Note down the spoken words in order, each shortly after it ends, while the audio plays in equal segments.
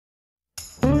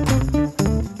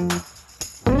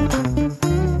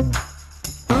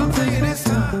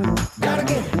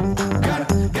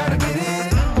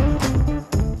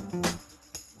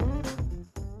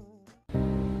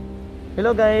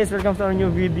Hello guys, welcome to our new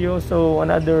video. So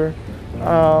another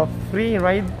free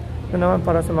ride na naman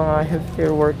para sa mga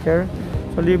healthcare worker.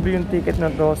 So libre yung ticket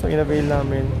na to, so inavail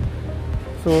namin.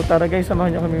 So tara guys,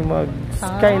 samahan nyo kami mag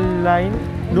Skyline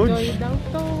Luge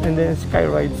and then Sky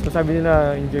Ride. So sabi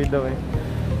nila enjoy daw eh.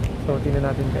 So tingnan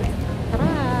natin guys. Tara!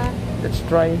 Let's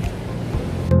try.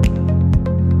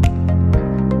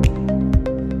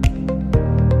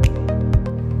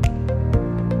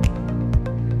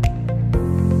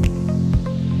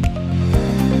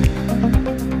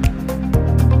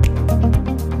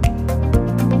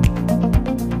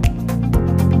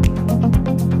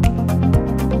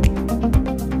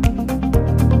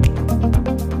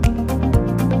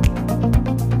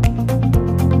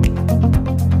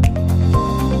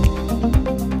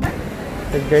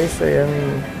 Guys, ayan,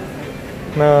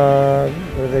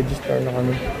 nag-register na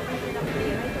kami.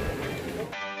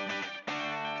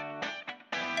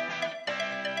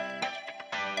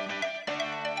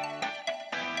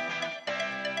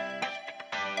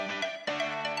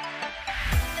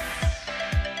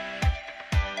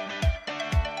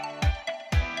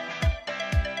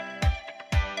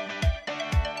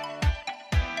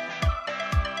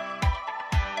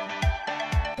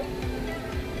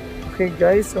 Okay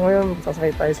guys, so ngayon sasakay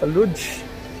tayo sa luge.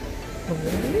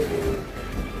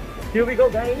 Here we go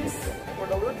guys for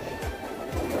the luge.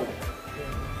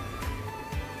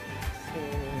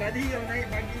 Tadi yung naik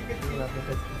pagi kecil.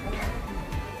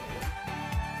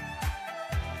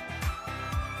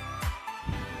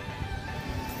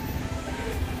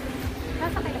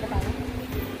 Sasakay na ba tayo?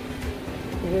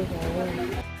 Yes,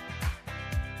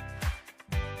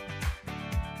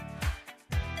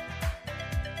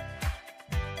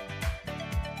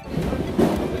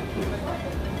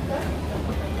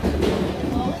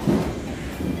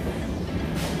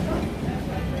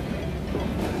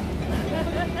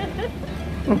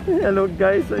 hello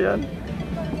guys, ayan.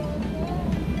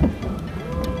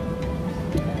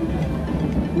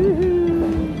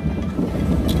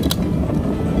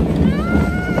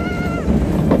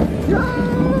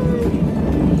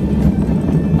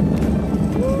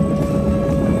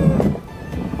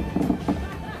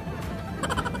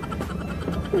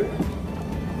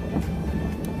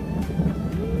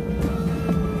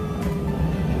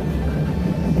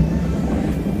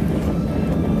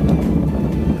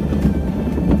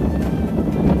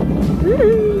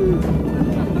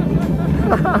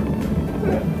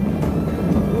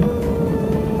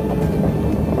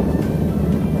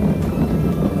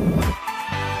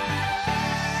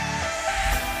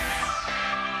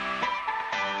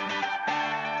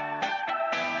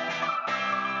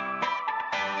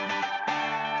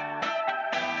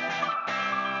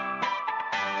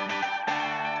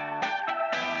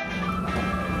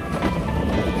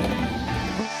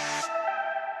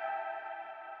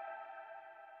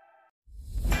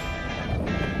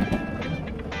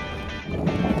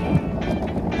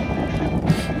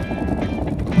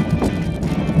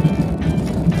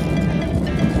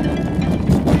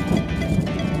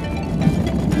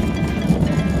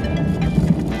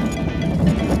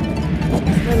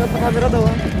 Camera daw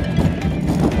ah.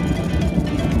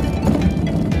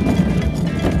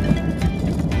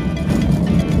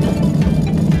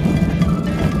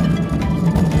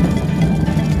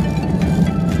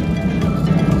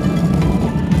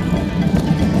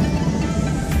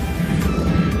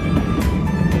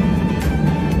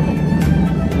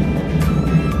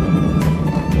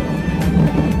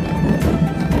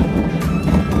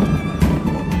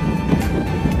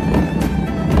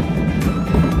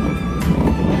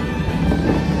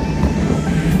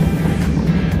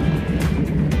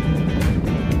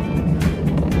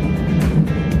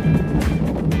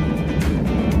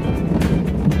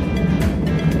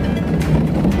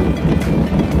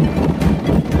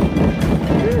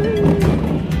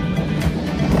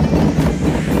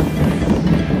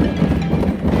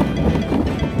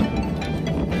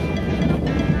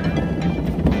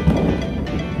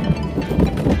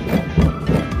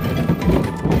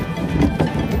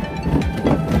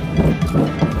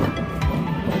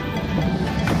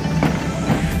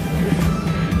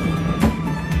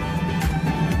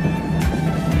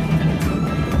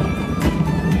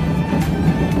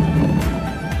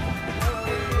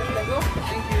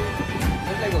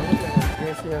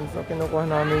 Yan, so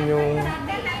kinukuha namin yung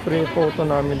free photo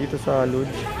namin dito sa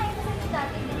luge.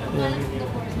 Yan.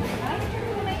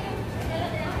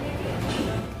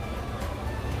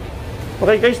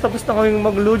 Okay guys, tapos na kaming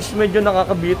mag-luge. Medyo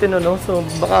nakakabitin ano, so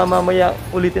baka mamaya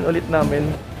ulitin ulit namin.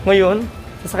 Ngayon,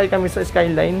 sasakay kami sa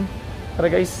Skyline.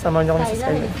 Tara guys, samahan nyo kami sa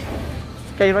Skyline.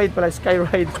 Skyride pala,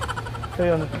 Skyride. So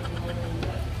yun.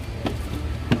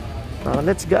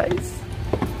 Let's guys.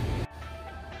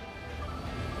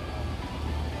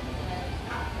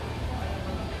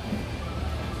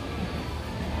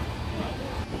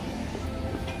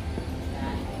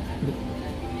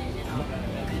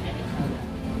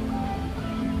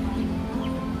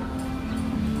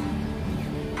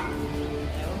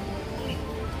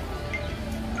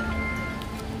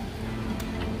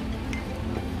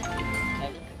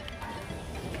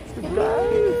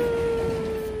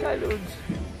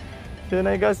 So yun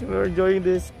na guys, we're enjoying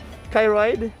this sky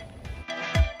ride.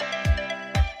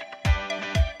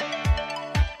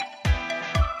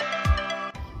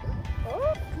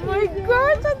 Oh my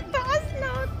gosh, ang taas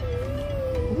natin!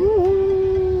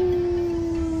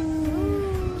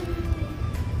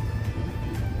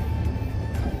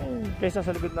 Guys,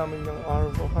 nasa likod namin yung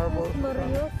harbor.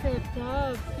 Mario,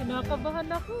 Chubx.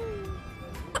 Kinakabahan ako.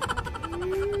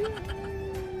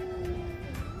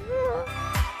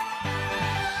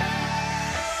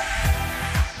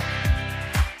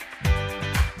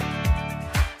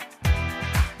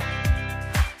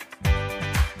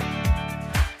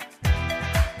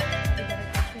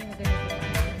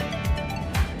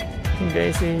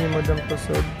 Guys, yun yung Madam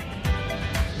Tusod.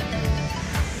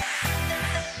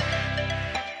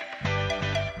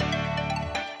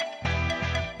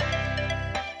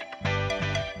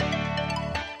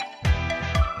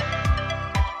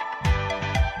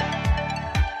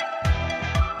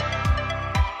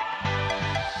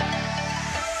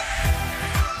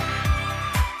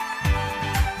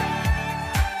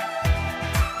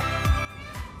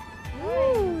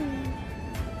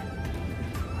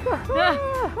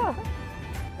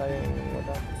 Tayong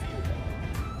matapos kita.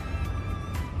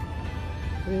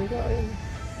 Ayun ka, ayun.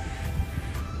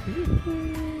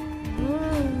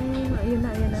 Ayun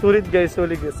na. Solid guys.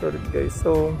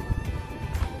 So,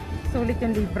 sulit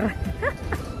yung libra.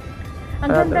 Ang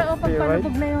ganda o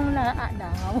pagpalubog na yung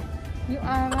daw. Yung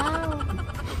araw.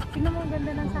 Tingnan mo ang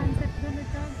ganda ng sunset doon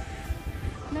ito.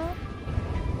 No?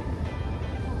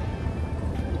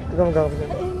 Ayun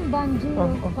yung bungee.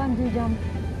 Bungee jump.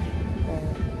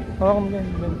 Hawakan mo yan.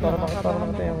 Para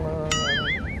makita yung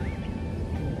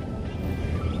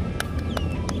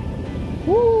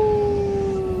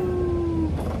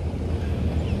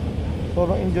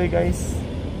sobrang enjoy guys.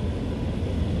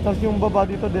 Tapos yung baba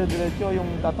dito diretso yung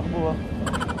tatakbo.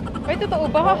 Ay, totoo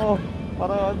ba? Oo,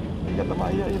 para hindi ka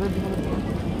tamaya. I-ready mo na ito.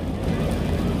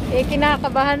 Eh,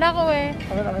 kinakabahan ako eh.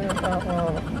 Akin.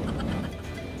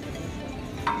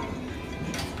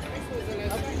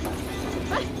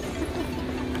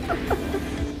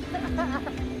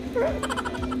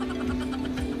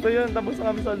 So yun, tapos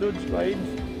na kami sa luge ride.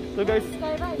 So guys,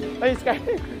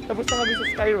 tapos na kami sa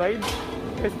sky ride.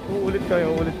 Guys, uulit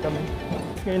kami.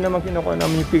 Ngayon naman kinukuha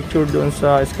namin yung picture doon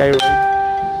sa sky ride.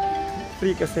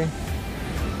 Free kasi.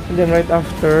 And then right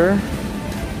after,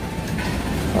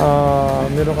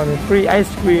 meron kami free ice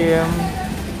cream.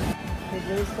 Okay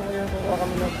guys, so ngayon kukuha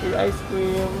kami ng free ice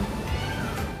cream.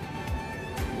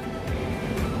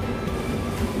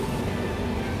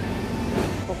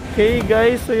 Okay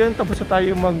guys, so yun, tapos na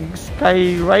tayo mag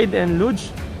sky ride and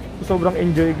luge. So, sobrang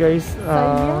enjoy guys.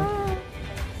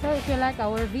 So if you like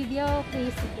our video,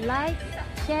 please like,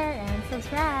 share, and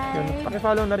subscribe. Yun,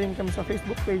 pakifollow na rin kami sa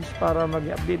Facebook page para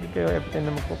mag-update kayo every time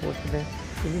na magpo-post.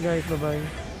 Sige guys, bye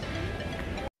bye.